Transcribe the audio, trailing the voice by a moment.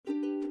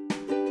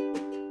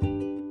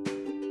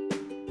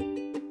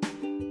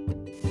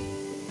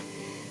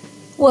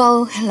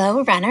Well,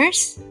 hello,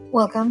 runners.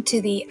 Welcome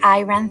to the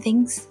I Run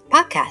Things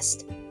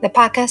podcast, the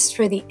podcast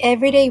for the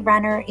everyday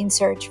runner in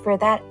search for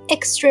that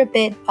extra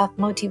bit of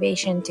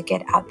motivation to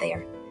get out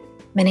there.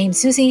 My name's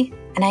Susie,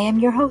 and I am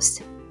your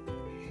host.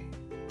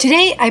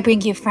 Today, I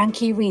bring you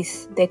Frankie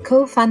Ruiz, the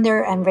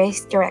co-founder and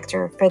race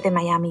director for the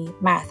Miami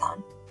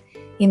Marathon.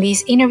 In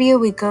this interview,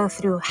 we go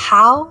through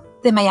how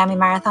the Miami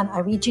Marathon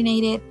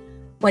originated,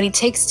 what it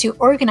takes to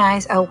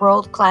organize a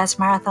world-class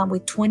marathon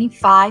with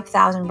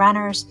 25,000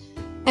 runners,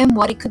 and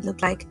what it could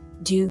look like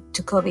due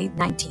to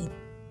COVID-19.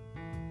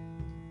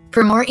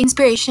 For more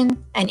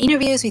inspiration and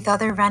interviews with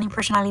other running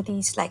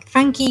personalities like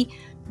Frankie,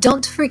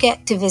 don't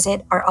forget to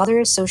visit our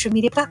other social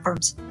media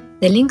platforms.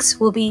 The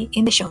links will be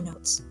in the show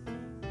notes.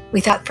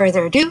 Without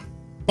further ado,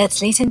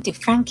 let's listen to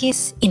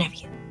Frankie's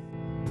interview.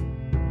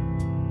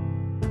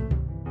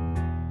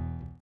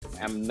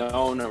 I'm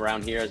known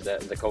around here as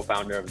the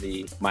co-founder of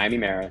the Miami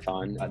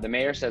Marathon. The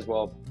mayor says,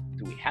 well,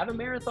 do we have a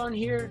marathon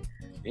here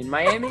in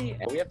Miami?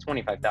 And we have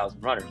 25,000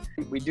 runners.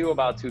 We do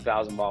about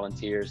 2,000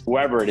 volunteers.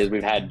 Whoever it is,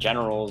 we've had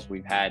generals,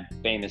 we've had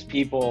famous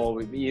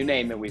people, you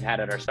name it, we've had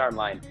at our start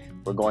line.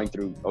 We're going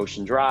through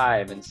Ocean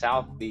Drive and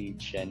South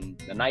Beach, and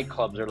the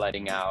nightclubs are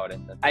letting out.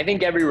 And I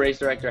think every race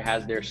director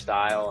has their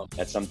style.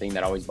 That's something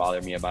that always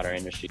bothered me about our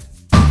industry.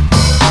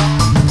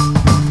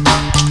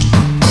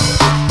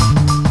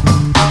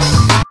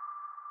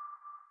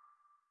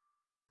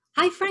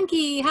 Hi,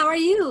 Frankie. How are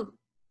you?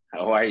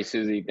 How are you,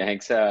 Susie?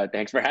 Thanks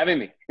for having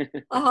me.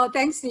 Oh,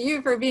 thanks to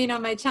you for being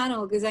on my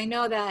channel, because I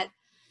know that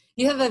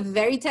you have a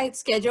very tight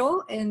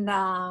schedule, and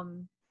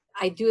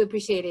I do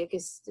appreciate it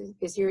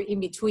because you're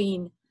in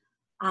between.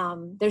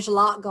 There's a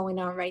lot going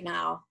on right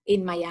now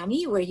in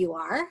Miami, where you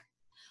are.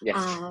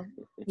 Yes.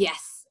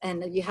 Yes,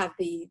 and you have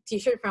the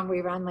T-shirt from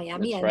We Run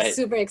Miami. That's I'm right.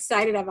 super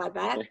excited about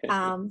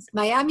that.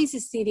 Miami's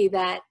a city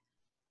that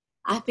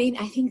I've been,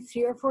 I think,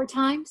 3 or 4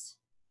 times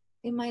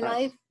in my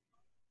life,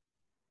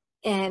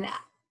 and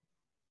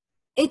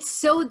it's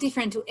so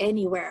different to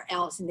anywhere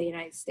else in the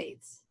United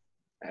States.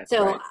 That's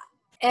so right.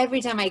 Every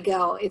time I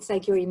go, it's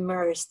like you're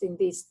immersed in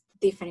this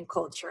different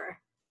culture.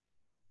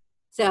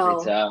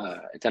 So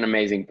it's an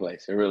amazing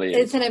place. It really is.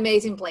 It's an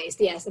amazing place,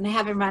 yes. And I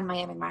haven't run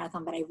Miami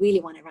Marathon, but I really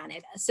want to run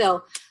it.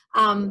 So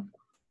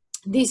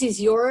this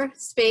is your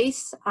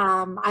space.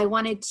 I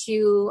wanted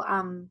to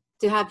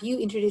have you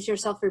introduce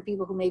yourself for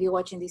people who may be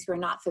watching this who are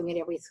not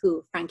familiar with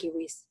who Frankie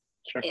Ruiz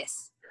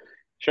is.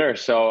 Sure.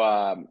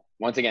 So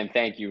once again,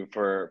 thank you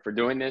for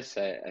doing this.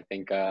 I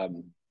think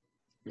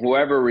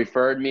whoever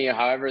referred me,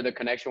 however the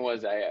connection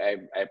was, I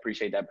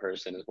appreciate that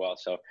person as well.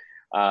 So,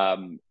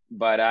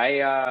 but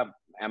I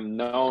am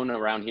known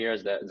around here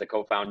as the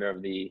co-founder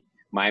of the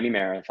Miami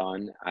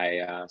Marathon.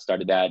 I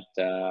started that.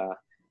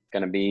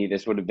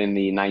 This would have been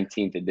the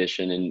 19th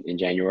edition in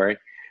January.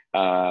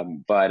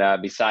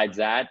 But besides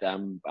that,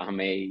 I'm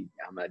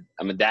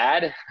a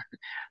dad.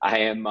 I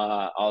am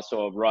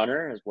also a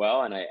runner as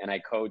well, and I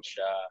coach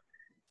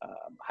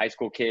high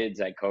school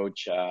kids. I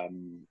coach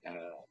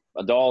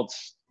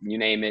adults, you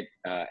name it.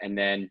 And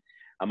then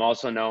I'm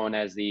also known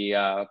as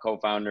the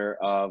co-founder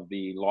of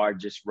the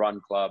largest run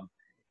club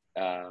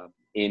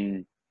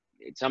in,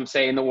 some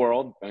say, in the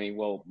world. I mean,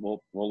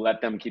 we'll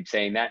let them keep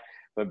saying that.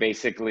 But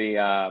basically,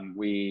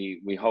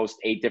 we host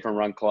 8 different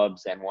run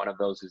clubs, and one of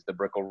those is the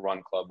Brickell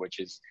Run Club, which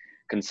is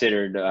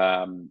considered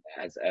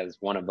as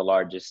one of the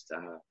largest.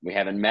 We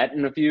haven't met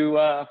in a few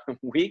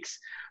weeks,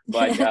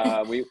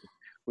 but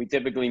we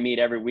typically meet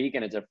every week,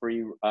 and it's a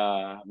free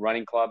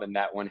running club, and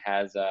that one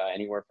has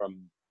anywhere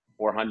from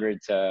 400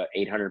 to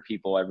 800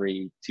 people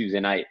every Tuesday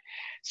night.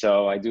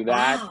 So I do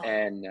that. Wow.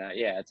 And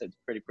it's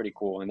pretty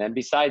cool. And then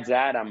besides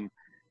that, I'm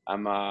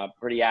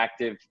pretty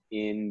active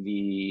in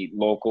the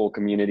local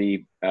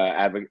community,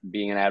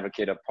 being an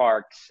advocate of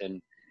parks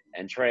and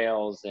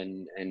trails,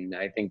 and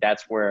I think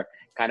that's where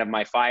kind of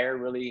my fire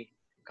really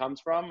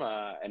comes from,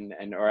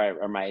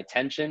 or my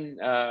attention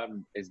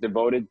is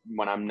devoted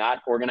when I'm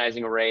not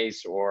organizing a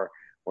race or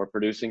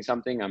producing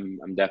something.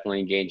 I'm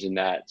definitely engaged in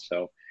that.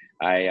 So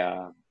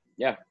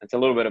that's a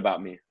little bit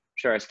about me. I'm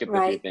sure I skipped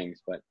a few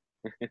things, but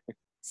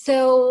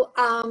so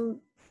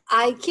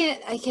I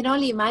can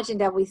only imagine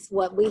that with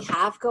what we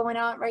have going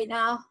on right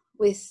now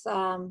with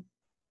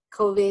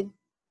COVID,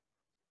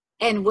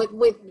 and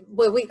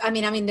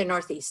I'm in the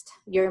Northeast,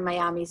 you're in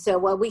Miami. So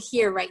what we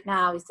hear right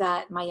now is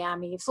that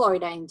Miami,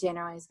 Florida in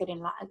general, is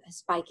getting a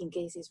spike in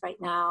cases right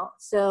now.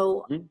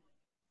 So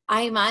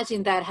I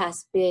imagine that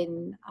has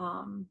been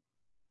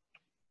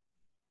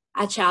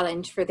a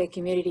challenge for the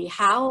community.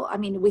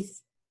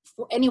 With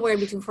anywhere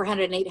between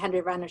 400 and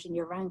 800 runners in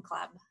your run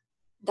club,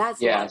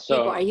 that's a lot of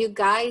people. Are you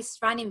guys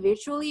running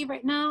virtually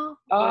right now?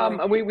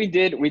 We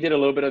did a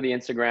little bit of the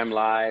Instagram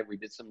Live.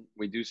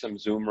 We do some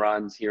Zoom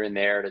runs here and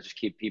there to just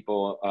keep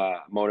people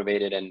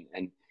motivated and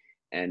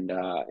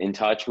in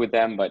touch with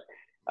them. But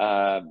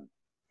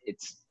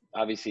it's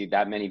obviously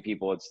that many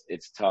people.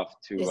 It's tough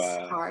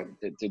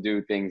to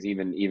do things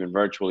even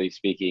virtually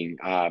speaking.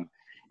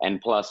 And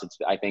plus, it's,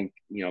 I think,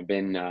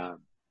 been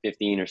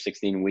 15 or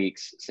 16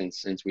 weeks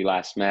since we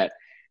last met.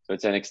 So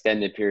it's an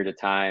extended period of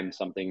time,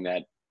 something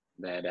that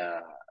that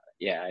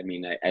yeah, I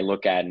mean, I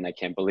look at and I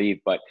can't believe.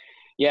 But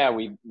yeah,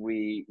 we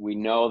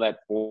know that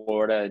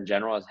Florida in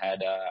general has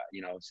had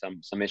you know,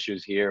 some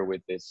issues here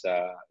with this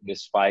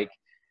spike.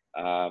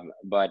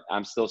 But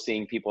I'm still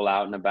seeing people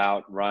out and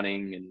about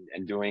running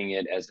and doing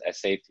it as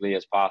safely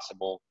as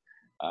possible.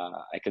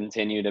 I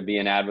continue to be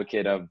an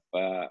advocate of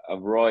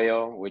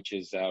Royo, which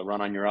is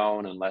run on your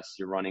own unless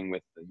you're running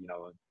with, you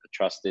know, a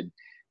trusted,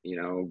 you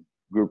know,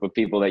 group of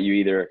people that you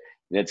either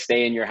that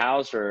stay in your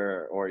house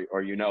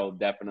or you know,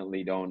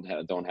 definitely don't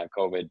have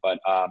COVID. But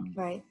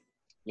Right.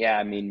 yeah,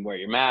 I mean, wear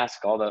your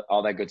mask, all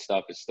that good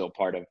stuff is still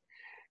part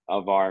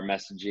of our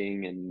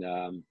messaging,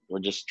 and we're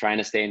just trying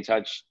to stay in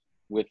touch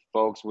with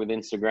folks with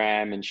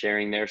Instagram and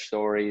sharing their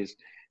stories,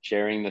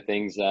 sharing the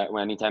things that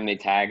anytime they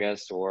tag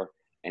us or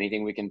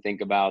anything we can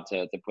think about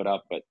to put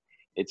up. But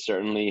it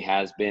certainly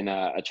has been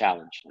a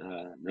challenge,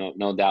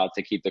 no doubt,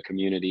 to keep the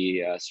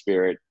community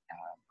spirit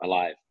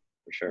alive,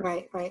 for sure.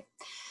 Right, right.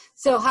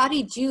 So how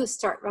did you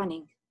start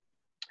running?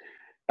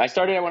 I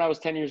started it when I was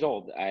 10 years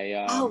old.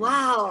 Oh,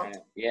 wow.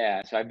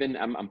 Yeah, so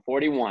I'm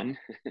 41,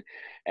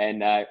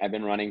 and I've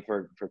been running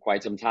for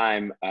quite some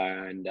time.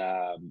 And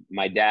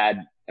my dad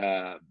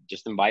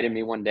just invited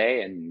me one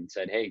day and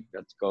said, "Hey,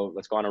 let's go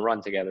on a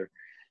run together."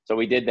 So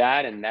we did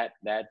that, and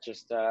that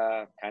just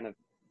kind of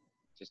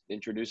just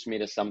introduced me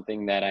to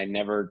something that I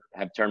never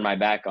have turned my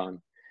back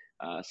on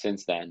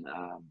since then.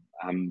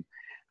 I'm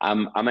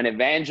I'm an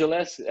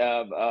evangelist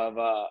of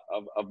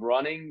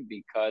running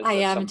because I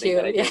of am something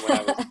that too. I Yeah. did when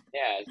I was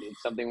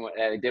it's something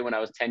that I did when I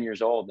was 10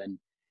 years old,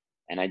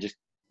 and I just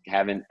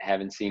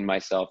haven't seen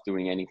myself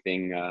doing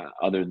anything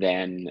other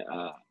than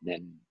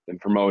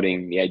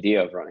promoting the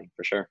idea of running,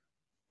 for sure.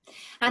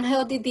 And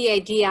how did the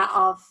idea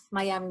of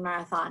Miami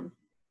Marathon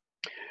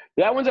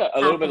That one's a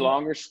little bit happen?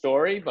 longer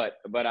story, but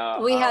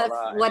We have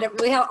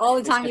what we have all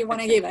the time you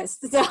want to give us.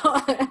 So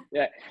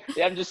yeah,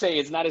 I'm just saying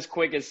it's not as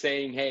quick as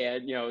saying, hey,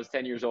 I was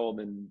 10 years old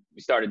and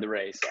we started the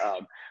race.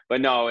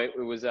 But no, it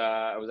was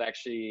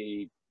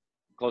actually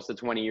close to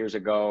 20 years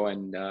ago,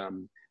 and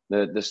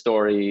the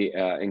story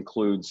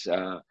includes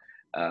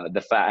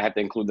the fact I have to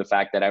include the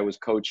fact that I was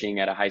coaching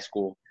at a high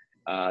school,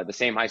 the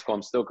same high school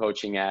I'm still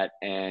coaching at,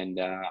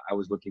 and I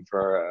was looking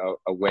for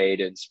a way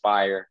to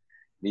inspire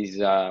these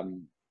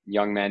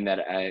young men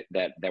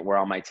that were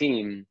on my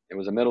team. It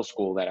was a middle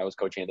school that I was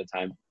coaching at the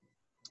time,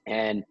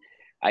 and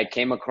I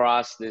came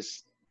across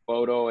this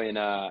photo in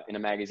a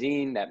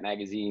magazine. That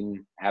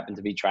magazine happened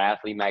to be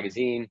Triathlete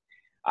Magazine.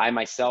 I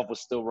myself was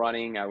still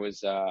running. I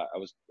was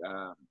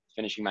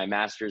finishing my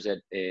master's at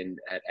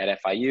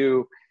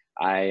FIU.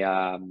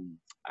 I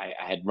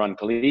had run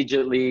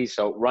collegiately,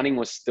 so running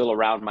was still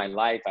around my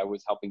life. I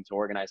was helping to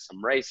organize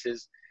some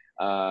races.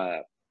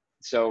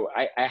 So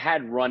I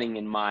had running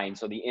in mind.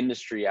 So the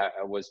industry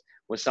was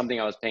something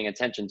I was paying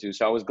attention to.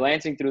 So I was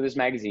glancing through this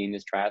magazine,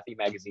 this Triathlete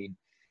Magazine,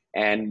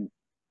 and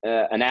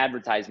an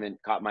advertisement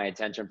caught my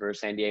attention for a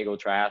San Diego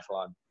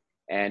Triathlon.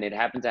 And it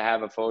happened to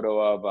have a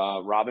photo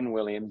of Robin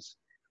Williams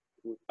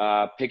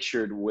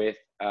pictured with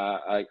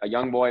a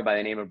young boy by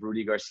the name of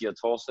Rudy Garcia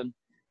Tolson.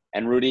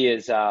 And Rudy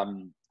is a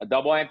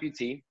double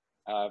amputee.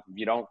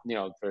 You don't,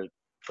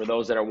 for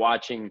those that are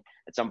watching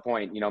at some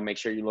point, make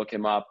sure you look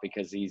him up,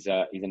 because he's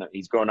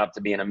grown up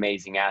to be an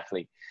amazing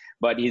athlete.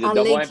 But he's a I'll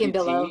double link him amputee.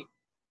 below.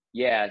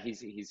 Yeah,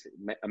 he's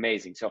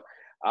amazing. So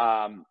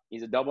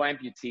he's a double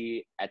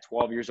amputee at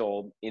 12 years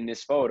old in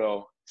this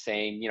photo,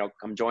 saying,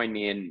 come join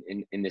me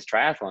in this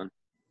triathlon.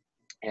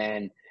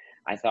 And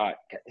I thought,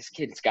 this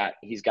kid's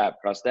he's got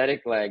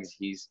prosthetic legs.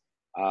 He's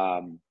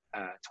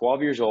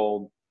 12 years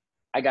old.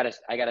 I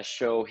gotta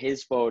show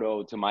his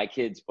photo to my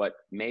kids, but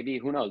maybe,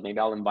 who knows, maybe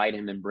I'll invite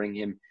him and bring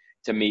him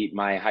to meet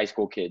my high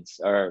school kids,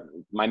 or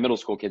my middle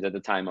school kids at the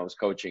time I was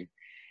coaching,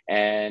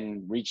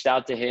 and reached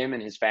out to him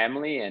and his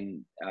family.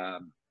 And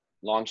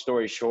long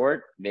story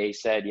short, they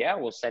said, yeah,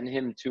 we'll send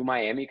him to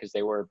Miami, because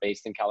they were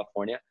based in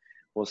California.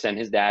 We'll send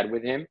his dad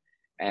with him,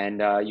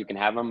 and you can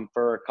have him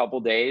for a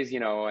couple days,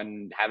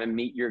 and have him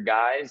meet your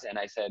guys. And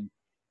I said,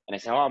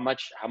 how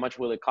much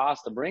will it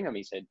cost to bring him?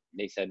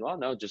 They said, well,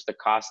 no, just the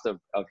cost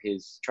of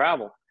his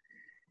travel.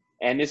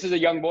 And this is a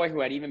young boy who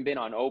had even been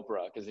on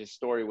Oprah, because his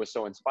story was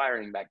so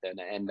inspiring back then,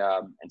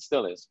 and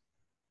still is.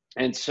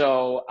 And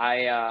so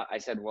I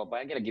said, well, but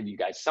I got to give you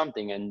guys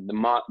something. And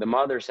the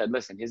mother said,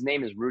 listen, his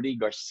name is Rudy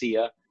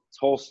Garcia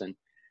Tolson.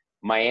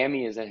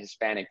 Miami is a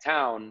Hispanic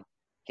town.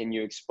 Can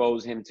you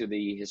expose him to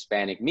the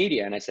Hispanic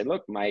media? And I said,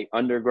 look, my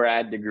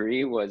undergrad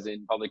degree was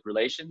in public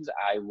relations.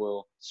 I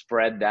will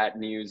spread that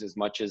news as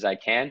much as I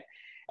can.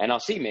 And I'll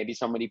see, maybe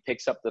somebody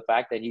picks up the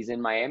fact that he's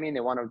in Miami and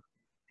they want to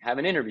have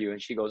an interview.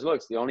 And she goes, look,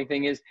 the only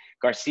thing is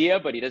Garcia,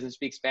 but he doesn't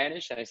speak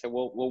Spanish. And I said,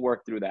 we'll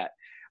work through that.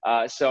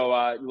 So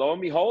lo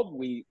and behold,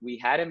 we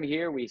had him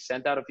here. We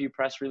sent out a few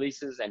press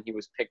releases, and he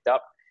was picked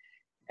up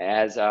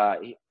as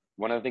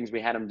one of the things we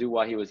had him do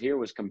while he was here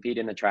was compete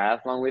in a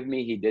triathlon with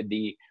me. He did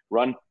the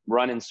run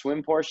and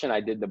swim portion.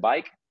 I did the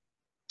bike.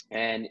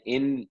 And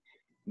in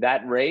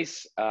that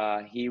race,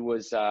 he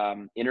was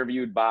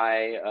interviewed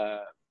by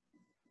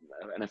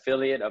an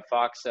affiliate of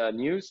Fox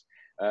News,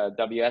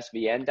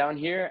 WSVN down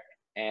here.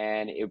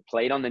 and it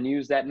played on the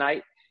news that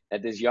night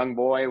that this young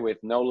boy with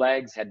no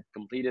legs had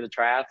completed a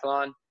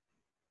triathlon,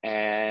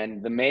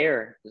 and the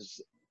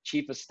mayor's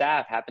chief of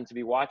staff happened to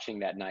be watching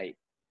that night,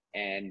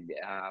 and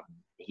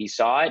he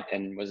saw it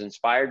and was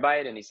inspired by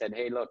it, and he said,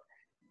 hey, look,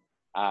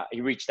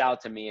 he reached out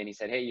to me and he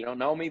said, hey, you don't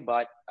know me,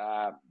 but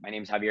my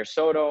name's Javier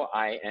Soto.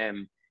 I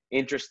am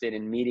interested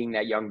in meeting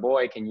that young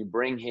boy. Can you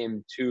bring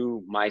him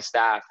to my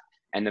staff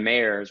and the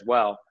mayor as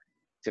well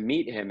to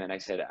meet him? And I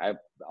said,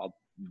 I'll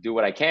do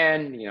what I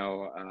can,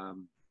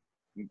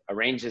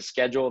 arrange his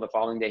schedule. The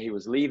following day he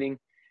was leaving.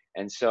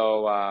 And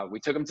so we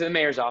took him to the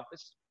mayor's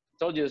office. I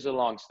told you this is a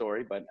long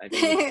story, but I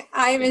think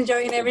I'm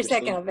enjoying every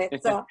second of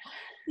it. So,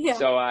 yeah.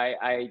 So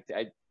I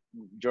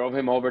drove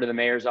him over to the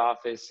mayor's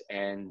office,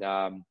 and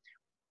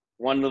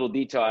one little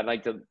detail I'd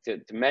like to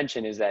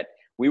mention is that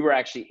we were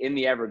actually in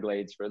the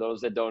Everglades. For those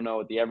that don't know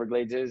what the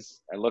Everglades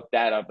is, I looked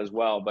that up as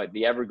well, but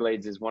the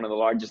Everglades is one of the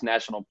largest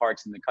national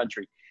parks in the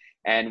country.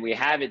 And we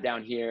have it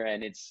down here,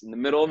 and it's in the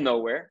middle of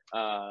nowhere,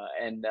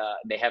 and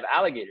they have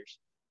alligators.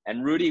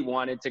 And Rudy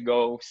wanted to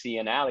go see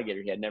an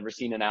alligator. He had never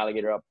seen an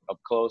alligator up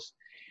close.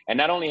 And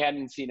not only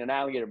hadn't seen an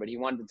alligator, but he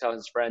wanted to tell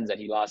his friends that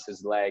he lost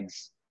his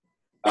legs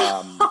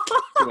to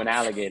an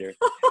alligator.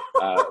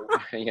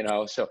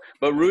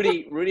 But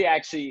Rudy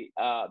actually,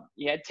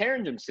 he had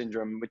Terranum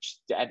syndrome, which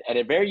at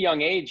a very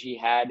young age, he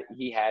had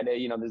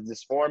this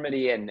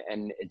deformity, and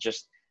it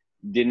just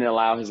didn't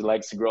allow his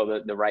legs to grow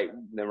the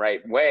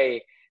right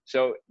way.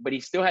 So, but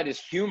he still had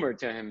this humor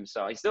to him.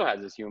 So he still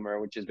has this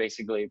humor, which is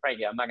basically,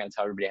 frankly, I'm not going to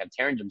tell everybody I have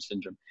Terranum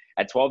syndrome.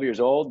 At 12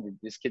 years old,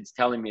 this kid's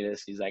telling me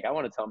this. He's like, I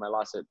want to tell him I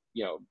lost it,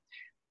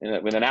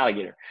 with an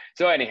alligator.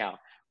 So anyhow,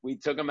 we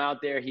took him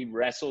out there. He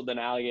wrestled an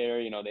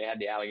alligator. They had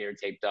the alligator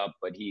taped up,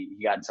 but he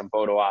got some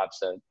photo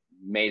ops,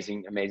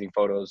 amazing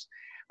photos.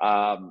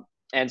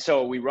 And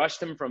so we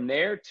rushed him from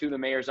there to the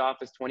mayor's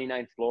office,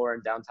 29th floor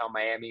in downtown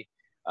Miami.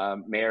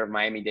 Mayor of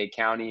Miami-Dade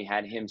County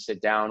had him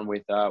sit down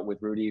with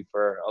Rudy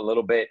for a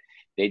little bit.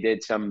 They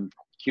did some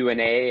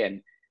Q&A,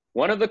 and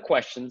one of the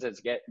questions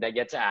that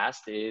gets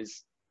asked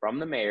is from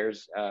the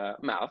mayor's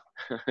mouth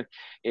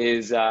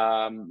is,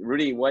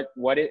 Rudy, what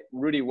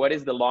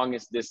is the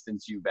longest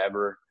distance you've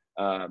ever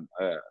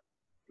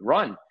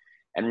run?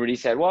 And Rudy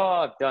said, well,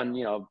 I've done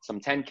some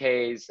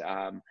 10Ks.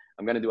 I'm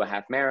going to do a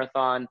half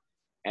marathon,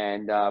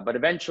 and but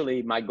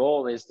eventually my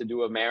goal is to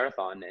do a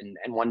marathon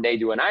and one day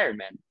do an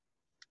Ironman.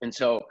 And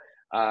so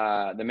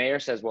the mayor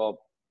says, well,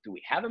 do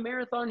we have a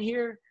marathon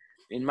here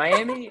in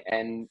Miami?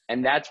 And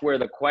that's where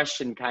the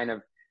question kind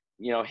of,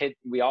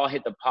 we all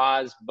hit the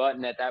pause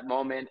button at that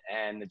moment.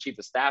 And the chief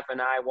of staff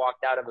and I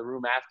walked out of the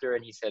room after,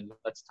 and he said,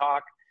 let's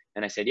talk.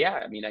 And I said, yeah,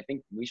 I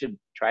think we should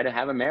try to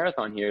have a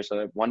marathon here so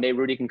that one day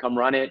Rudy can come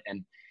run it,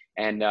 and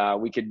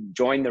we could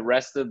join the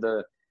rest of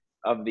the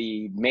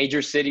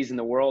major cities in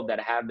the world that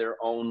have their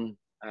own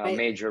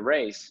major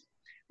race.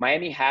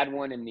 Miami had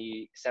one in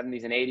the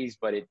 70s and 80s,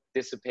 but it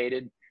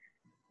dissipated.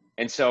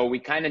 And so we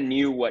kind of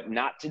knew what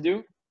not to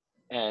do.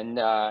 And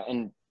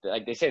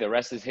like they say, the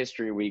rest is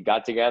history. We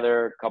got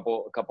together, a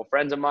couple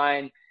friends of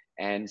mine,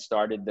 and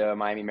started the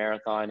Miami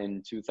Marathon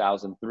in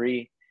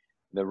 2003.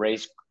 The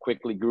race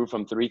quickly grew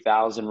from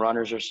 3,000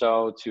 runners or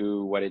so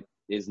to what it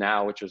is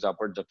now, which was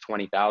upwards of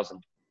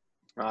 20,000.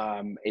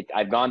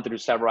 I've gone through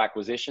several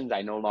acquisitions.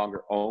 I no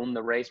longer own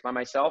the race by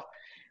myself.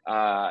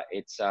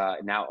 It's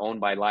now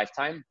owned by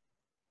Lifetime.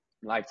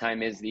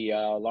 Lifetime is the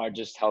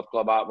largest health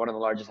club, one of the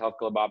largest health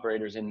club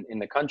operators in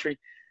the country.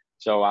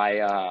 So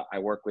I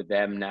work with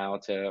them now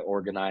to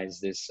organize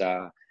this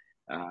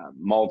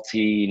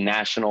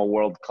multinational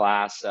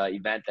world-class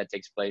event that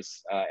takes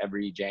place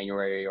every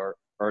January or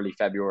early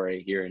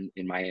February here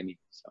in Miami.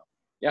 So,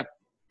 yeah.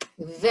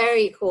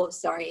 Very cool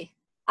story.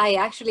 I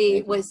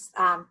actually was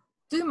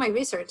doing my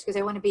research because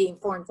I want to be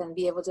informed and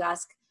be able to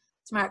ask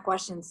smart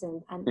questions,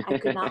 and I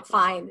could not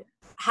find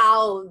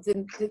how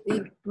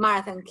the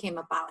marathon came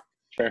about.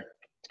 Sure.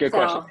 It's a good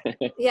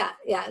question.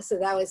 yeah. So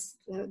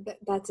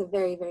that's a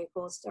very, very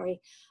cool story.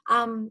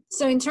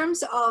 So in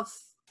terms of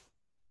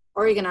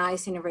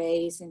organizing a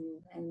race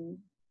and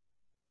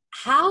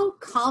how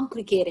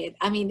complicated,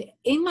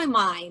 in my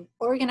mind,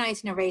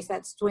 organizing a race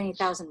that's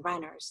 20,000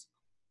 runners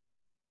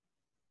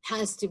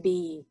has to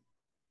be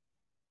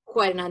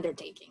quite an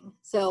undertaking.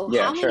 So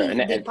how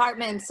many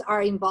departments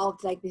are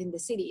involved, like in the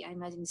city? I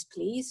imagine it's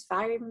police,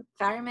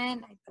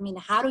 firemen.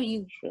 How do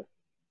you... Sure.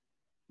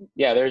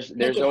 Yeah, there's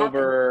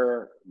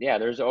over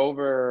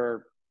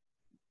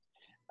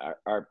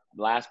our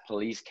last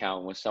police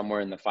count was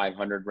somewhere in the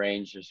 500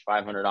 range. There's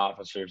 500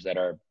 officers that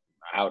are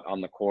out on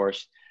the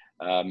course.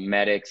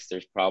 Medics,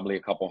 there's probably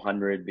a couple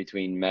hundred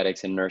between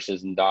medics and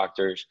nurses and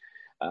doctors.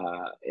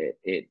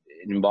 It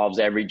involves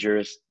every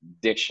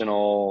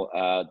jurisdictional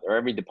or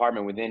every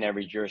department within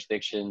every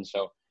jurisdiction.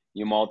 So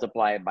you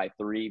multiply it by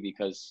 3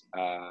 because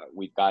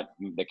we've got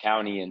the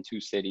county in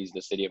 2 cities,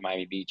 the city of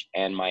Miami Beach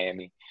and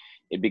Miami.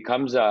 It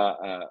becomes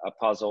a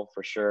puzzle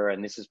for sure.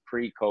 And this is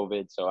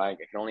pre-COVID, so I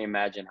can only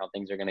imagine how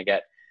things are going to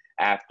get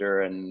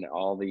after, and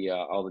all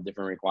the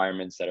different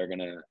requirements that are going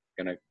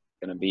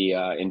to be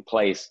in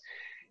place.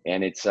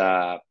 And it's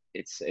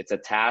it's a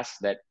task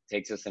that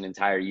takes us an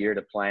entire year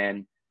to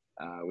plan.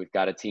 We've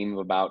got a team of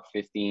about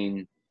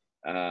 15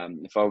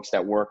 folks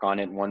that work on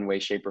it in one way,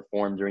 shape, or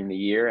form during the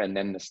year, and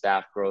then the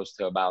staff grows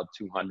to about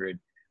 200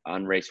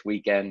 on race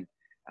weekend.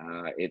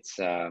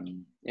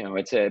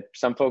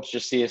 Some folks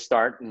just see a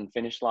start and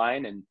finish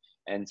line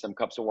and some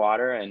cups of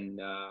water, and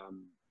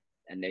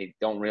they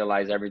don't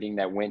realize everything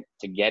that went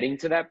to getting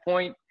to that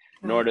point,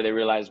 nor do they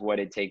realize what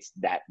it takes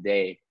that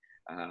day.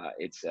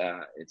 It's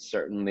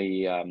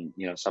certainly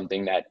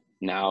something that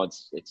now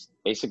it's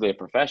basically a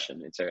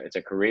profession. It's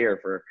a career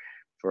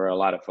for a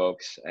lot of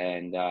folks,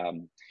 and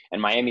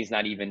Miami's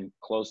not even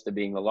close to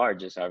being the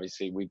largest.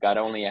 Obviously, we've got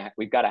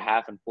a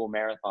half and full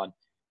marathon.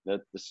 The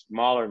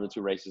smaller of the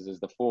two races is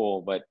the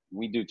full, but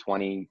we do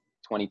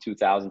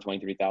 22,000,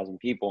 23,000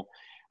 people.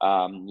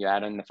 You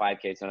add in the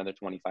 5K, it's another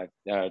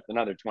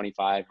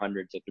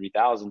 2,500 to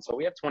 3,000. So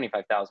we have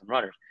 25,000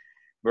 runners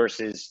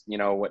versus,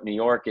 what New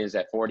York is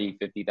at 40,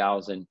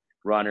 50,000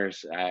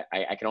 runners.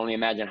 I can only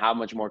imagine how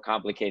much more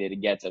complicated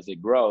it gets as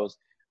it grows,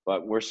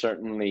 but we're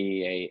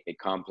certainly a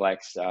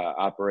complex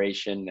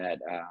operation that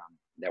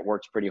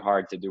works pretty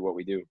hard to do what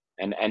we do.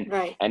 And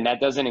that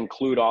doesn't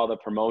include all the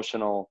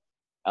promotional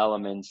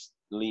elements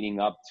leading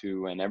up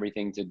to and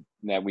everything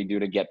that we do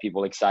to get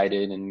people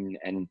excited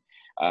and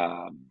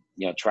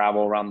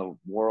travel around the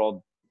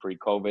world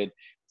pre-COVID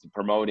to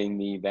promoting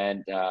the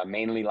event,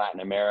 mainly Latin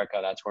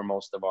America. That's where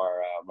most of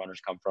our runners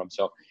come from.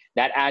 So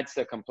that adds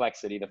to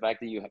complexity. The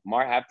fact that you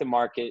have to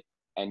market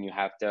and you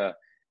have to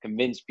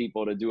convince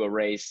people to do a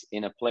race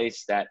in a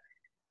place that,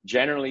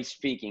 generally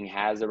speaking,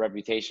 has a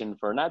reputation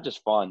for not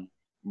just fun,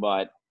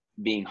 but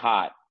being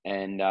hot.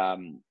 And,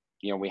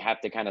 we have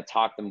to kind of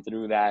talk them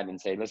through that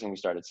and say, listen, we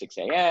start at 6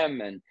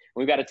 a.m. and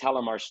we've got to tell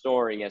them our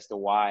story as to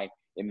why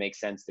it makes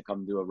sense to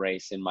come do a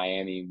race in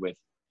Miami with,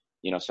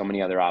 so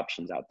many other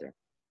options out there.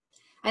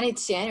 And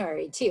it's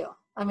January too.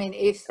 I mean,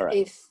 if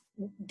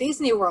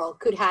Disney World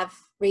could have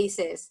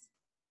races,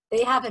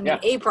 they have them in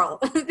April.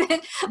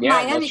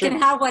 Miami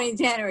can have one in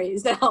January.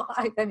 So,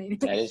 I mean.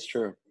 That is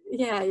true.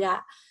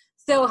 Yeah.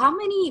 So how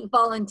many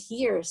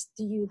volunteers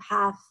do you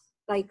have,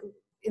 like,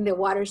 in the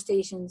water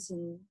stations?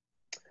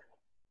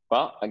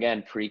 Well,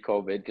 again,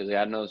 pre-COVID, because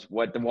God knows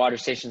what the water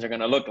stations are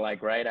going to look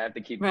like, right? I have to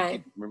keep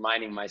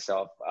reminding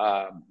myself.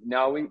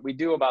 No, we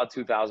do about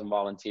 2,000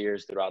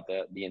 volunteers throughout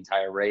the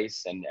entire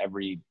race, and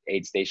every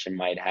aid station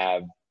might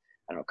have,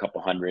 a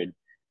couple hundred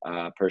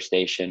per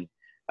station.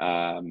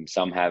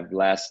 Some have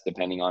less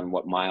depending on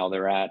what mile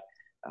they're at,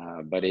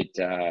 but it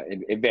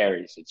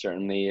varies. It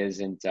certainly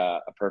isn't a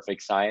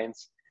perfect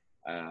science.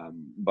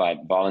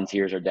 But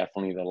volunteers are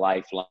definitely the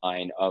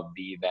lifeline of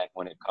the event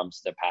when it comes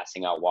to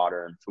passing out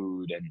water and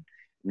food and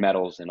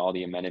medals and all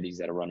the amenities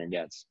that a runner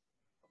gets.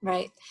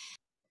 Right.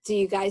 Do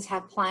you guys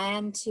have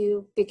planned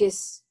to,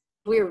 because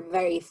we're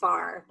very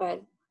far,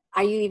 but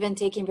are you even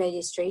taking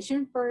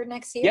registration for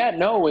next year? Yeah,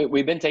 no,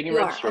 we've been taking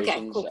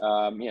registrations. Okay,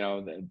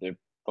 cool. The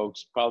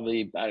folks,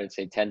 probably, I would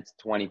say 10 to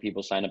 20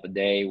 people sign up a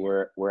day.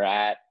 We're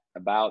at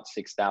about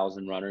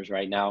 6,000 runners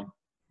right now.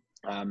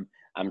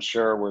 I'm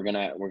sure we're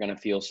gonna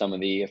feel some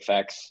of the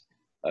effects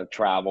of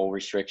travel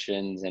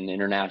restrictions, and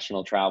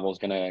international travel is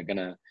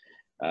gonna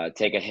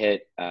take a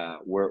hit.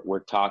 We're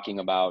talking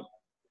about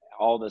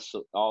all the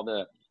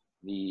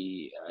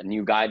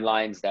new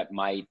guidelines that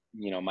might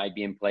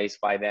be in place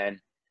by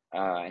then,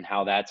 and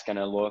how that's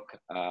gonna look.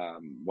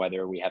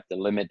 Whether we have to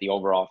limit the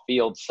overall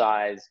field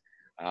size,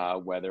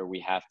 whether we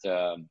have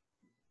to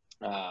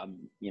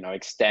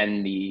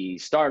extend the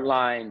start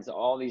lines,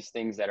 all these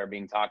things that are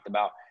being talked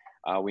about.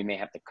 We may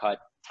have to cut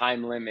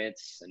time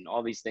limits and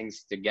all these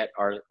things to get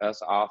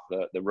us off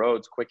the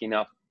roads quick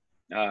enough.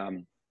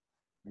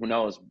 Who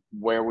knows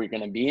where we're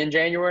going to be in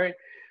January,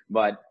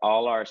 but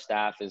all our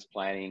staff is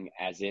planning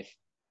as if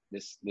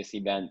this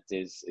event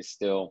is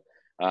still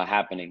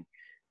happening.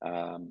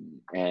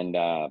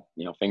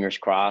 Fingers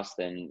crossed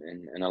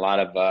and a lot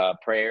of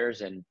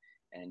prayers and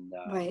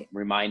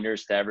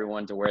reminders to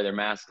everyone to wear their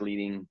mask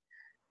leading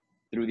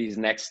through these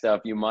next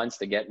few months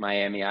to get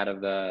Miami out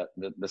of the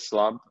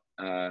slump.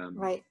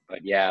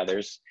 But yeah,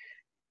 there's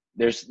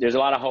a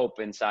lot of hope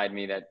inside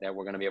me that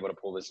we're going to be able to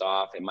pull this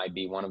off. It might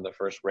be one of the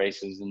first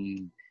races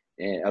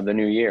of the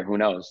new year. Who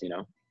knows,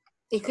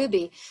 It could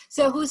be.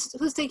 So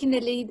who's taking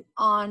the lead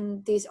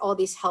on all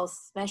these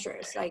health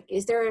measures? Like,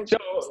 is there? So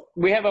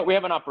we have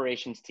an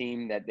operations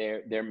team that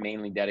they're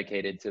mainly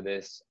dedicated to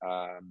this.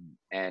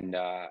 And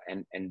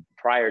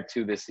prior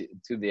to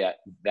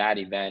that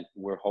event,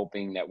 we're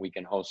hoping that we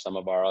can host some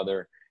of our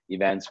other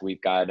events.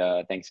 We've got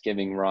a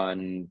Thanksgiving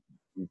run,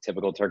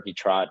 typical turkey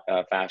trot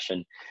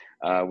fashion.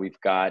 We've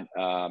got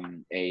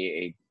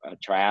a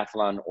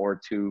triathlon or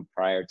two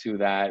prior to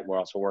that. We're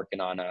also working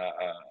on a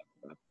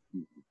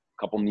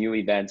couple new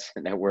events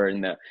that were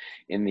in the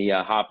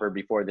hopper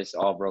before this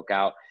all broke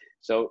out.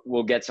 So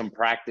we'll get some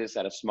practice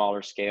at a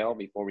smaller scale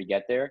before we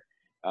get there.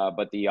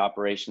 But the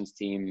operations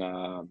team,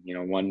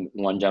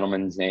 one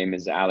gentleman's name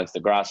is Alex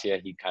DeGracia.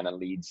 He kind of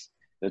leads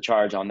the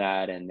charge on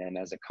that. And then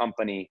as a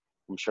company,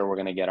 I'm sure we're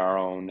going to get our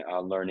own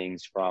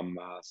learnings from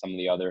some of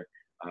the other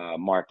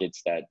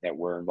markets that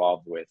we're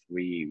involved with.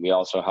 We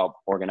also help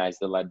organize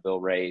the Leadville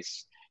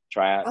race, Oh,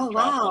 triathlon in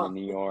wow.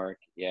 New York.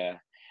 Yeah.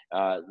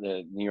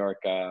 The New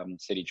York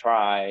City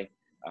Tri,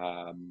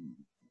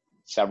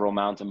 several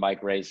mountain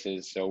bike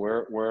races. So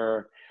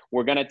we're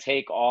going to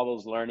take all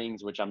those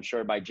learnings, which I'm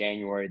sure by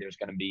January there's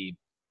going to be,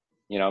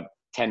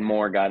 10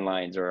 more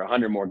guidelines or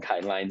 100 more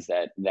guidelines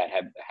that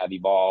have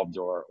evolved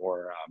or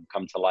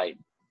come to light.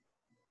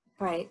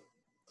 Right.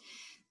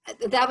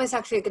 That was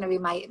actually going to be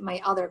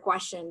my other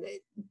question.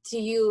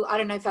 I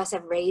don't know if as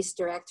a race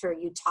director,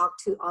 you talk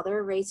to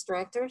other race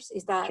directors?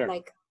 Is that Sure.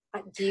 like,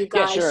 do you Yeah,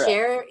 guys sure.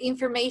 share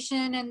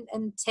information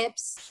and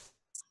tips?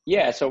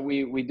 Yeah, so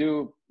we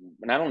do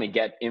not only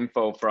get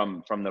info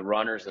from the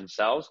runners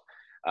themselves,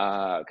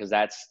 because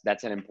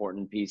that's an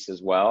important piece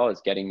as well,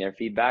 is getting their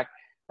feedback.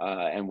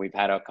 And we've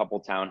had a couple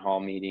town hall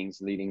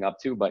meetings leading up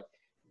to, but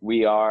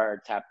we are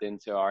tapped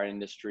into our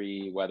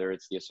industry, whether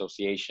it's the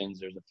associations,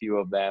 there's a few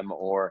of them,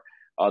 or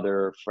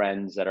other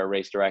friends that are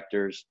race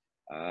directors.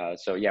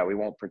 So yeah, we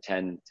won't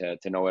pretend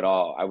to know it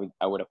all.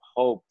 I would have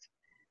hoped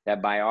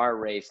that by our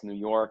race, New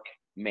York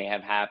may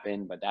have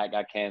happened, but that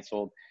got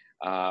canceled.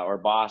 Or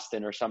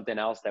Boston or something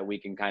else that we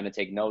can kind of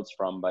take notes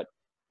from. But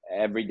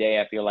every day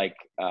I feel like,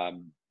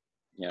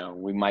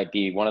 we might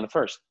be one of the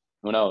first,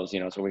 who knows,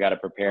 so we got to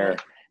prepare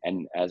Right.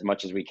 and as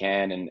much as we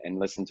can and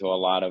listen to a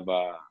lot of,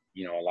 a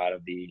lot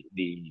of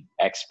the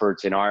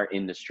experts in our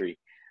industry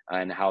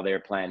and how they're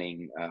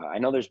planning. I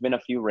know there's been a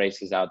few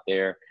races out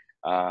there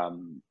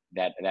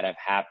that have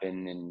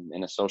happened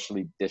in a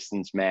socially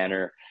distanced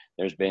manner.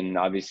 There's been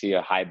obviously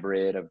a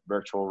hybrid of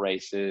virtual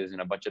races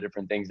and a bunch of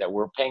different things that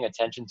we're paying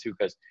attention to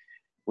because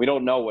we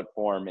don't know what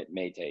form it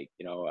may take,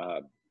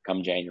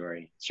 come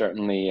January.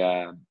 Certainly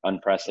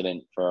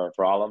unprecedented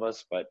for all of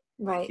us, but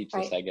Right. keeps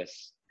us, Right. I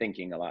guess,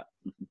 thinking a lot.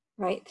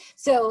 Right.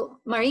 So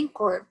Marine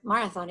Corps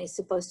Marathon is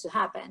supposed to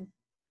happen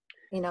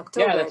in Yeah,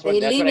 October. They that's what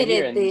I hear.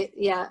 limited And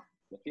yeah.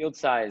 the field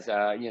size,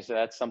 so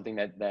that's something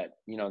that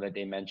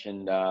they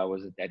mentioned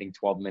was, I think,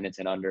 12 minutes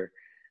and under,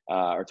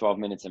 or 12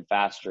 minutes and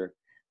faster.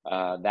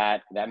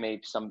 That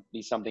may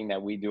be something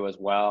that we do as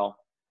well.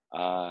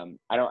 I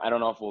don't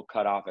know if we'll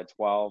cut off at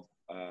 12,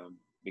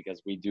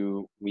 because we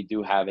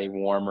do have a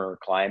warmer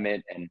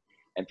climate,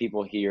 and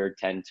people here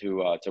tend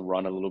to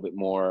run a little bit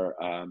more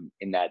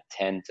in that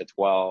 10 to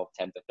 12,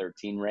 10 to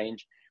 13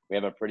 range. We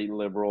have a pretty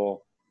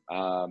liberal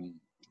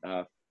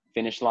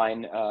finish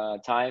line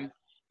time.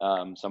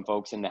 Some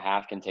folks in the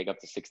half can take up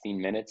to 16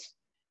 minutes,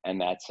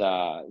 and that's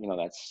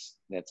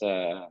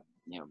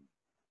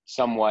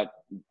somewhat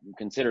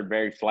considered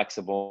very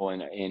flexible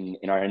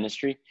in our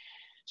industry.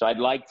 So I'd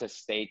like to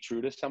stay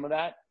true to some of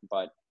that,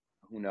 but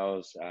who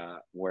knows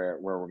where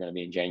we're going to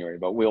be in January.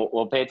 But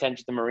we'll pay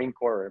attention to Marine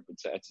Corps.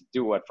 It's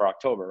due for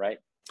October, right?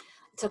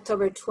 It's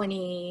October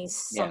 20 Yeah.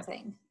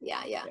 something.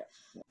 Yeah. Yeah.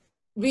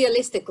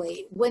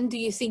 Realistically, when do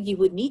you think you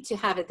would need to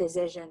have a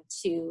decision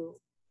to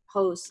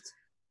host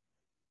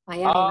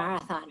Miami Uh,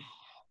 Marathon?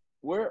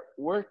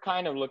 we're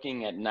kind of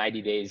looking at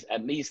 90 days,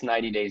 at least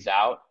 90 days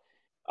out.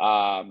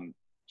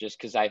 Just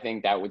because I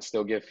think that would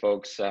still give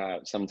folks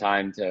some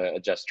time to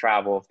adjust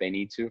travel if they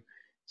need to.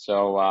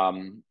 So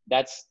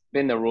that's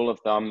been the rule of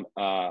thumb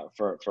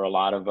for a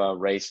lot of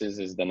races,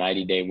 is the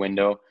 90-day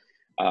window.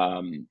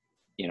 And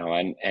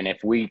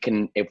if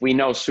we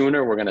know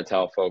sooner, we're going to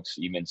tell folks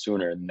even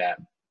sooner than that.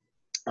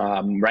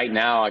 Right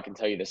now, I can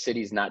tell you the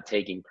city's not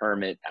taking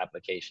permit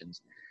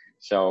applications.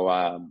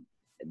 So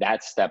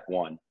that's step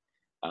one.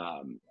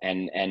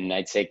 And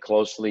I'd say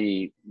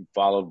closely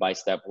followed by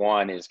step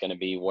one is going to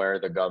be where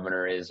the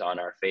governor is on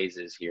our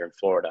phases here in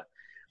Florida.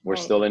 We're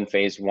Right. still in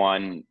phase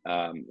one.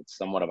 It's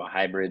somewhat of a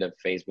hybrid of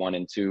phase 1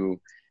 and 2.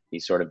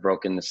 He's sort of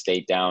broken the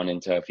state down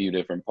into a few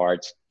different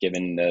parts,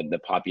 given the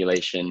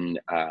population,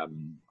 the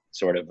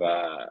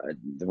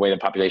way the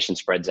population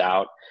spreads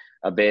out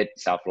a bit.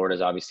 South Florida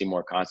is obviously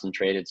more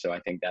concentrated, so I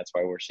think that's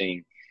why we're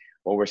seeing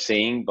what we're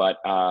seeing. But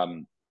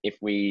if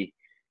we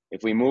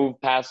move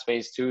past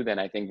phase 2, then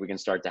I think we can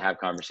start to have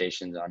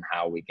conversations on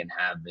how we can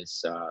have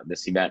this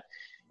event.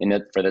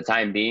 For the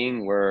time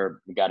being,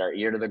 we got our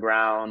ear to the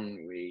ground.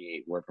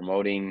 We're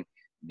promoting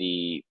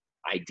the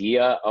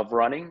idea of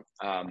running,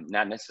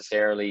 not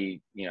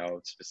necessarily,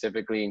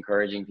 specifically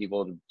encouraging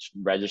people to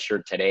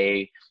register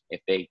today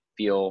if they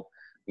feel,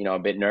 a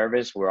bit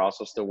nervous. We're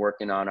also still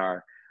working on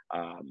our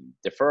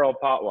deferral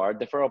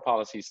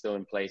policy is still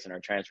in place, and our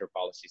transfer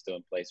policy is still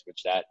in place,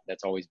 which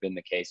that's always been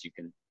the case. You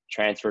can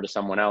transfer to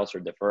someone else or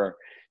defer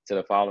to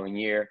the following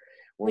year.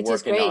 We're Which is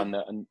working great.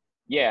 on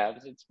yeah,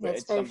 it's Very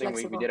something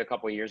we flexible. did a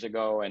couple of years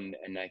ago, and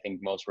I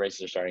think most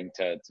races are starting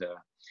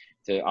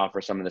to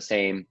offer some of the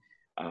same.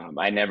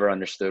 I never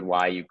understood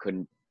why you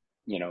couldn't,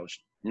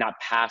 not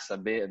pass a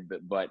bid,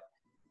 but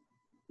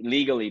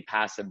legally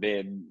pass a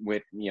bid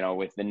with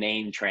the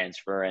name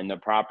transfer and the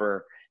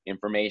proper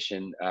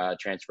information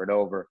transferred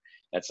over.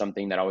 That's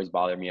something that always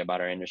bothered me about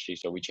our industry.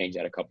 So we changed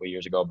that a couple of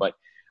years ago. But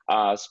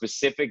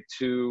specific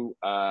to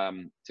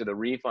the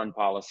refund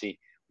policy,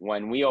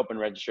 when we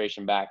opened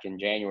registration back in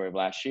January of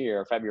last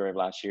year, or February of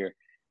last year,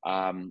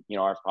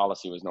 our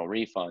policy was no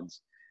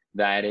refunds.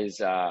 that is,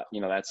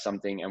 that's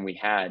something. And we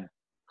had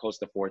close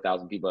to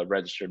 4,000 people that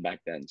registered back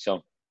then.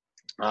 So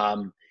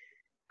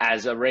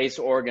as a race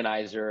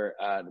organizer,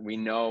 we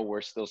know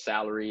we're still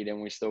salaried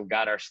and we still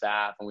got our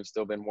staff and we've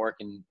still been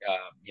working,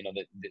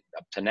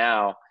 up to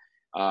now.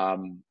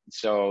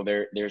 So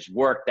there's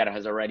work that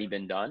has already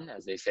been done,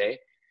 as they say.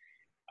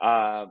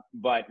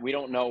 But we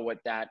don't know what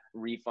that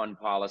refund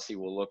policy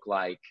will look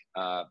like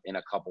in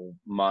a couple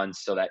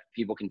months, so that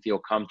people can feel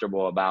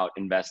comfortable about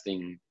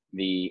investing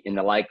in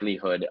the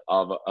likelihood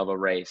of a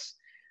race.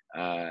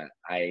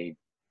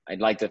 I'd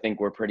like to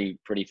think we're pretty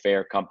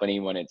fair company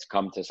when it's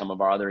come to some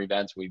of our other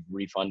events. We've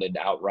refunded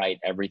outright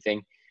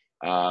everything,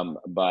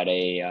 but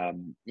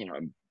it's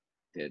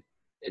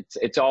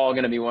all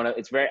going to be I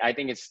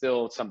think it's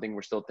still something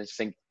we're still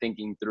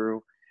thinking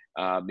through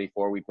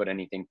before we put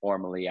anything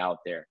formally out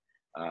there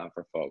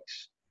for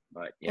folks.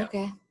 But yeah.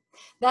 Okay.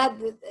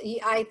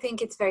 I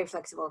think it's very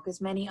flexible, because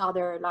many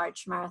other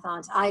large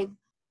marathons,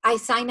 I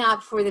sign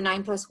up for the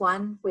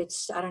 9+1,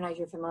 which I don't know if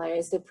you're familiar,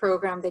 is the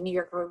program the New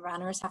York Road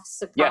Runners have to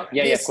support.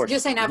 Yeah, of course. You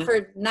sign up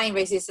for 9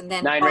 races and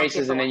then 9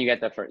 races and then you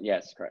get the first.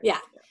 Yes, correct. Yeah.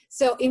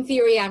 So in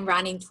theory, I'm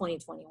running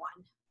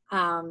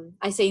 2021.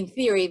 I say in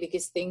theory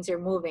because things are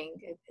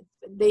moving.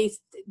 We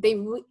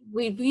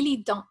really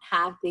don't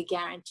have the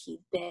guaranteed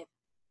bid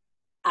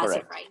as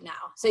of right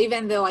now. So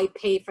even though I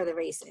pay for the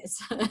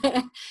races,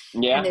 and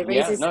the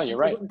races you're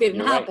right.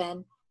 didn't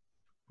happen.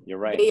 You're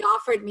right. They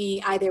offered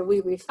me either we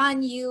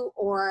refund you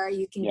or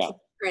you can keep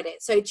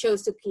credit. So I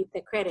chose to keep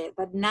the credit.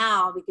 But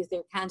now, because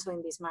they're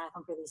canceling this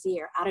marathon for this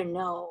year, I don't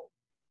know.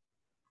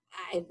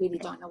 I really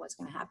don't know what's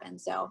going to happen.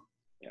 So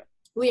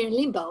we're in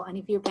limbo. And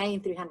if you're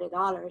paying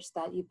 $300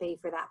 that you pay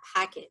for that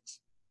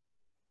package,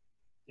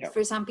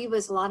 for some people,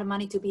 it's a lot of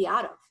money to be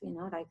out of,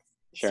 like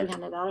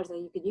 $300 that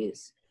you could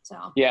use.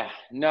 So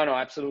no,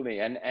 absolutely.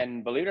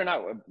 And believe it or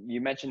not,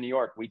 you mentioned New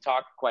York. We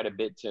talked quite a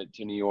bit to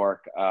New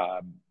York.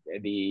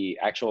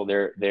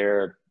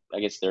 Their I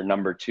guess their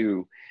number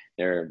 2,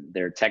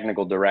 their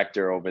technical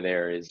director over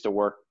there is to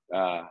work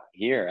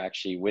here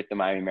actually with the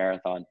Miami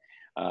Marathon,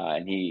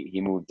 and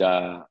he moved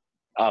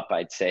up,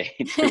 I'd say,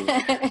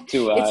 to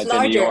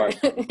New York.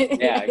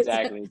 Yeah,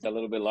 exactly. It's a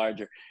little bit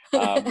larger.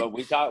 But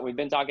we've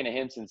been talking to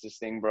him since this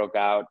thing broke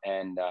out,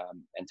 and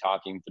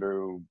talking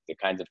through the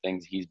kinds of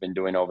things he's been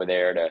doing over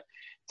there to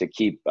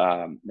keep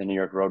the New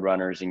York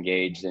Roadrunners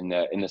engaged in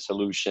the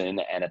solution,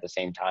 and at the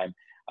same time,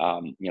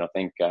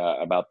 think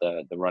about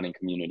the running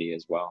community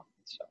as well.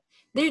 So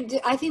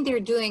I think they're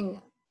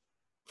doing,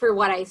 for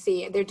what I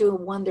see, they're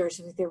doing wonders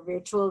with their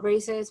virtual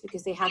races,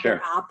 because they have their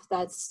app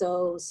that's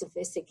so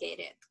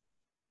sophisticated.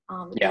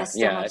 That's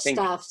so much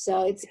stuff.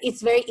 So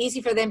it's very easy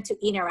for them to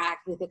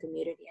interact with the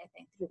community, I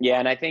think. Yeah,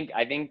 and I think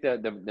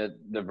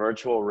the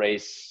virtual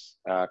race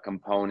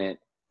component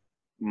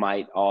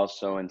might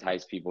also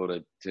entice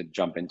people to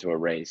jump into a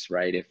race,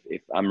 right?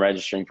 If I'm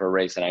registering for a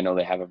race and I know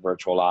they have a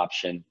virtual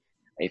option,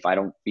 if I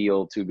don't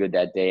feel too good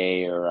that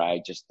day, or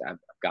I've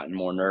gotten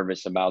more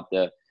nervous about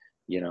the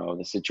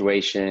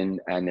situation,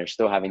 and they're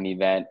still having the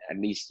event, at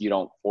least you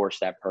don't force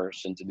that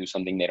person to do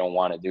something they don't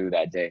want to do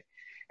that day.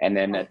 And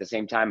then at the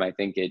same time, I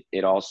think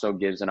it also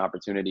gives an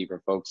opportunity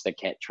for folks that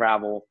can't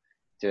travel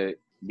to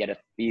get a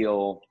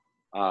feel,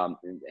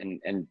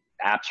 and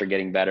apps are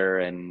getting better,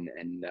 and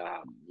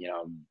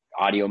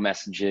audio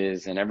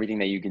messages and everything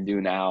that you can do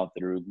now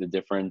through the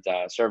different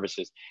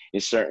services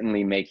is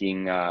certainly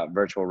making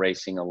virtual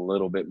racing a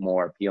little bit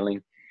more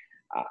appealing.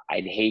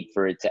 I'd hate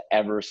for it to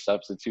ever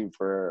substitute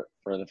for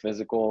the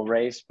physical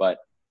race, but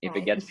if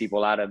it gets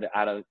people out of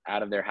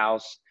their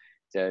house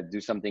to do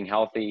something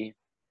healthy,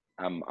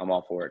 I'm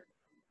all for it.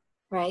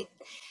 Right.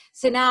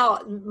 So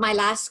now my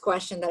last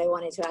question that I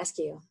wanted to ask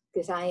you,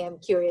 because I am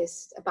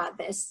curious about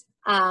this.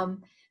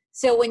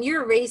 So when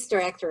you're a race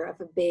director of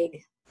a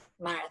big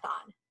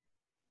marathon,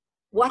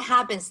 what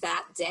happens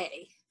that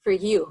day for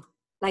you?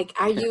 Like,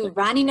 are you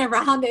running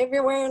around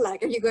everywhere?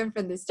 Like, are you going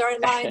from the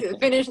start line to the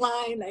finish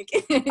line? Like,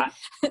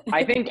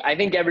 I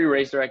think every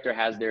race director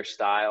has their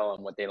style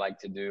and what they like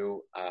to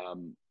do.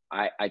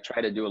 I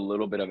try to do a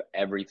little bit of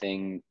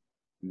everything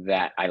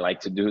that I like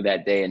to do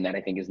that day and that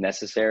I think is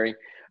necessary.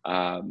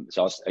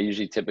 So I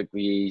usually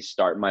typically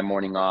start my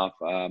morning off.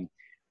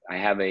 I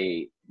have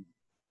I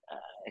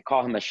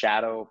call him a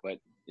shadow, but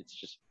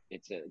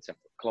it's a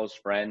close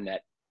friend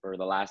that for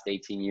the last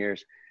 18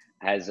 years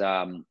has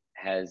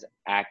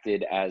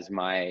acted as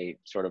my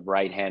sort of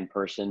right-hand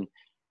person.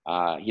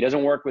 He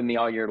doesn't work with me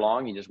all year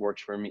long. He just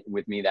works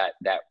with me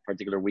that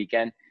particular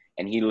weekend,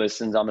 and he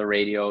listens on the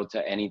radio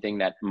to anything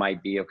that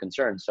might be of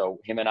concern. So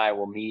him and I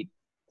will meet,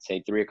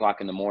 say 3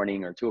 o'clock in the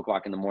morning or 2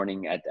 o'clock in the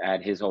morning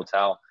at his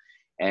hotel.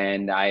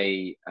 And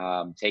I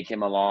take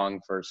him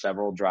along for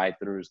several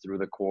drive-throughs through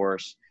the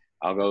course.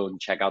 I'll go and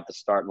check out the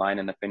start line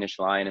and the finish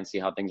line and see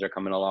how things are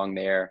coming along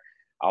there.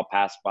 I'll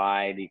pass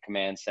by the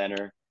command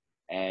center,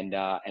 and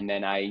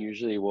then I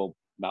usually will,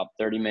 about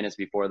 30 minutes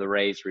before the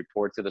race,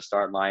 report to the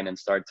start line and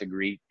start to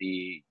greet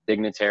the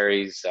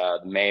dignitaries, the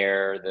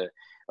mayor,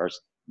 or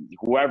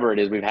whoever it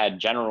is. We've had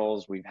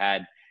generals, we've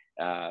had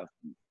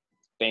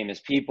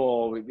famous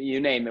people, you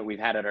name it, we've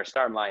had at our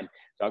start line.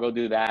 So I'll go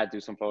do that, do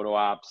some photo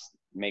ops,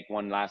 make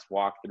one last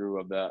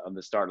walkthrough of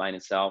the start line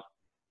itself.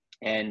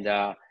 And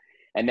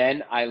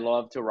then I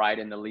love to ride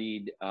in the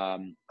lead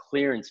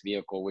clearance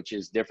vehicle, which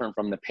is different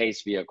from the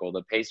pace vehicle.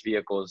 The pace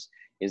vehicle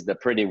is the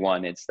pretty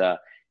one. It's the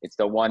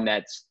one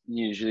that's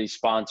usually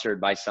sponsored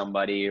by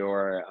somebody,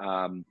 or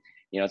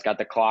it's got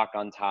the clock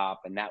on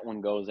top, and that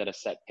one goes at a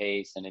set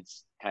pace, and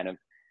it's kind of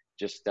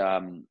just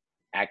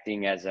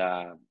acting as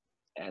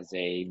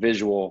a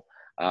visual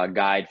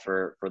guide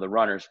for the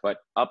runners. But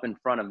up in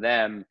front of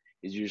them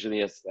is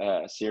usually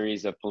a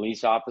series of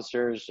police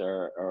officers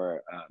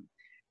or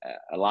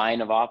a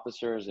line of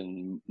officers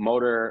in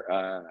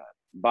motor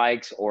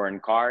bikes or in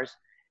cars.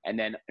 And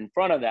then in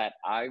front of that,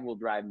 I will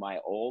drive my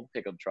old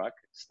pickup truck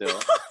still.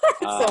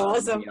 So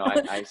awesome.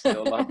 I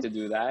still love to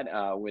do that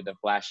with a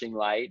flashing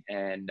light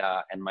and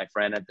my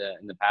friend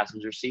in the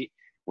passenger seat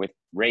with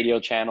radio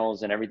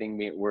channels and everything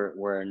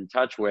we're in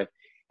touch with,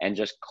 and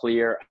just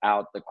clear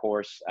out the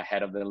course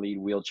ahead of the lead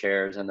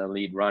wheelchairs and the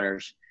lead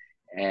runners,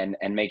 and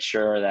make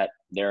sure that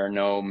there are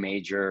no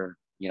major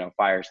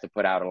fires to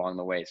put out along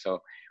the way. So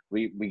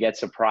we get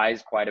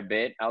surprised quite a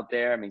bit out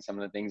there. I mean, some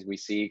of the things we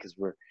see, because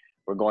we're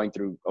going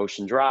through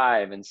Ocean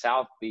Drive and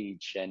South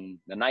Beach, and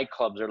the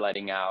nightclubs are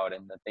letting out,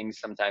 and the things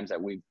sometimes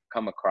that we've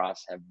come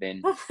across have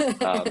been,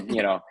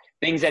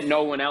 things that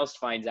no one else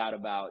finds out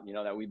about,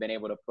 that we've been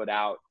able to put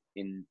out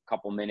in a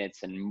couple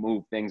minutes and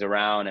move things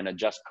around and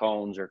adjust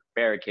cones or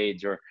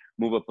barricades or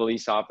move a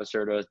police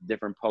officer to a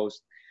different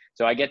post.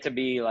 So I get to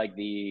be like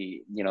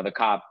the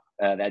cop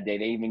that day.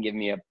 They even give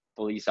me a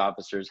police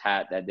officer's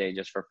hat that day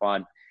just for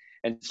fun.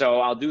 And so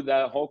I'll do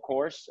the whole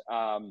course,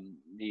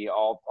 the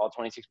all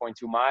 26.2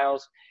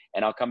 miles,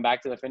 and I'll come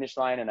back to the finish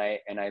line. And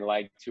I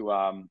like to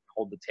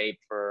hold the tape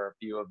for a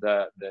few of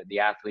the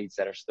athletes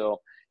that are still,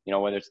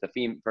 whether it's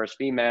the first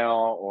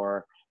female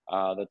or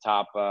the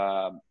top,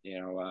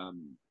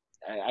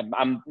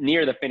 I'm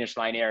near the finish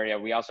line area.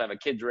 We also have a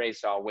kids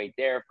race, so I'll wait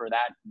there for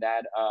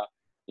that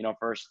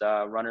first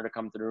runner to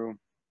come through.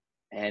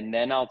 And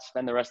then I'll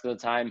spend the rest of the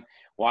time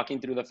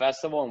walking through the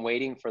festival and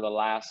waiting for the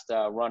last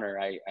runner.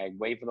 I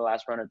wait for the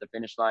last runner at the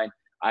finish line.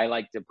 I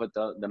like to put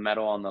the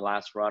medal on the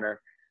last runner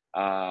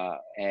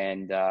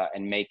and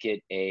make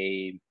it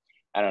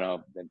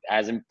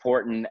as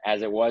important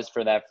as it was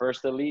for that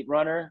first elite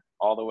runner,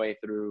 all the way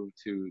through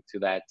to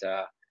that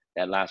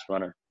last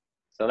runner.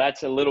 So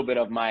that's a little bit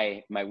of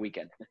my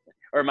weekend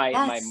or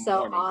my so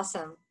morning.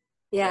 Awesome.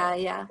 Yeah.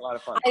 A lot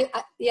of fun.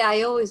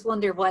 I always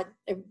wonder what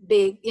a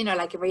big,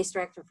 like a race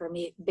director for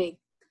me, big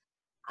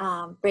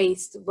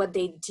race, what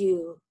they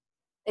do.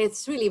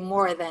 It's really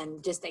more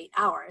than just 8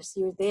 hours.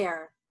 You're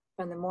there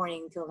from the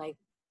morning till like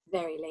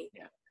very late.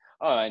 Yeah.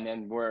 Oh, and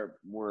then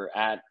we're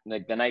at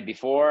like the night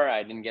before,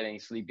 I didn't get any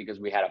sleep because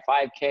we had a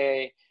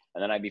 5K.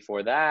 And the night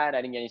before that,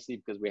 I didn't get any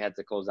sleep because we had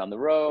to close down the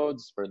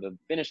roads for the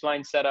finish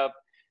line setup.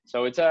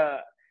 So it's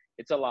a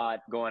lot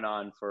going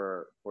on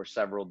for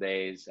several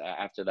days.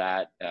 After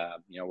that,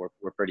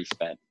 we're pretty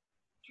spent.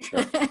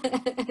 Sure.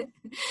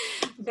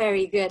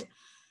 Very good.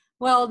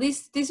 Well,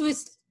 this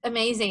was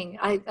amazing.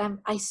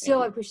 I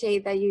so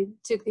appreciate that you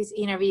took this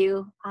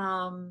interview.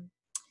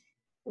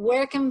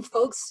 Where can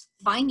folks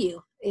find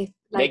you? If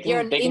you're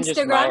on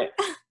Instagram?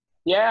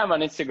 Yeah, I'm on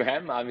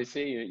Instagram.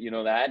 Obviously, you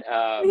know that.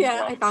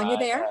 I found you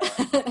there.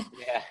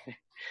 Yeah.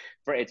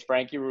 It's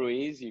Frankie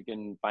Ruiz. You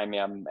can find me.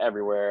 I'm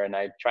everywhere, and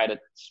I try to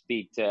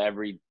speak to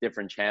every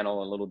different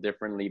channel a little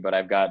differently. But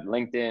I've got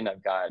LinkedIn,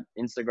 I've got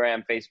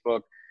Instagram,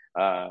 Facebook,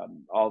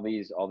 all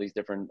these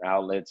different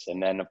outlets,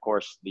 and then of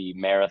course the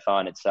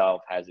marathon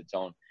itself has its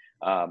own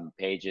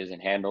pages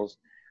and handles.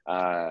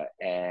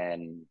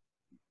 And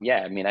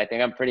yeah, I mean, I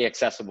think I'm pretty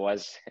accessible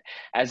as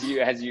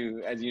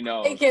you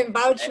know. I can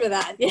vouch for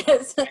that.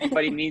 Yes. If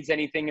anybody needs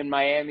anything in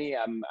Miami,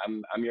 I'm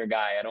your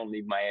guy. I don't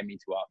leave Miami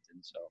too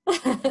often, so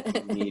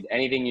you need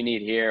anything you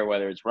need here,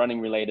 whether it's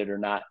running related or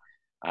not,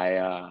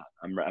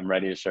 I'm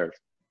ready to serve.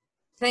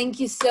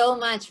 Thank you so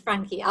much,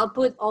 Frankie. I'll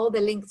put all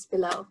the links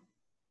below.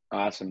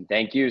 Awesome.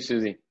 Thank you,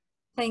 Susie.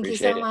 Thank you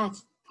so much.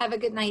 Have a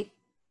good night.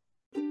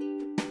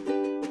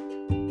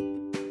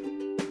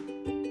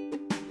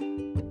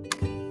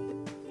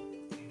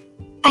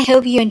 I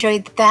hope you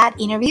enjoyed that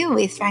interview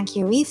with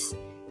Frankie Ruiz.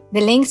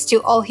 The links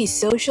to all his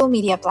social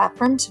media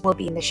platforms will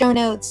be in the show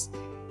notes.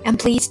 And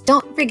please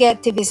don't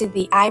forget to visit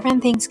the I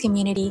Run Things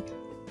community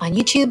on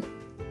YouTube,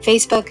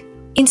 Facebook,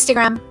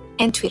 Instagram,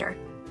 and Twitter.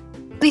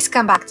 Please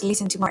come back to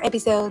listen to more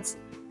episodes.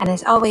 And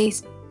as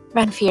always,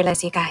 run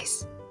fearless, you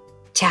guys.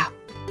 Ciao.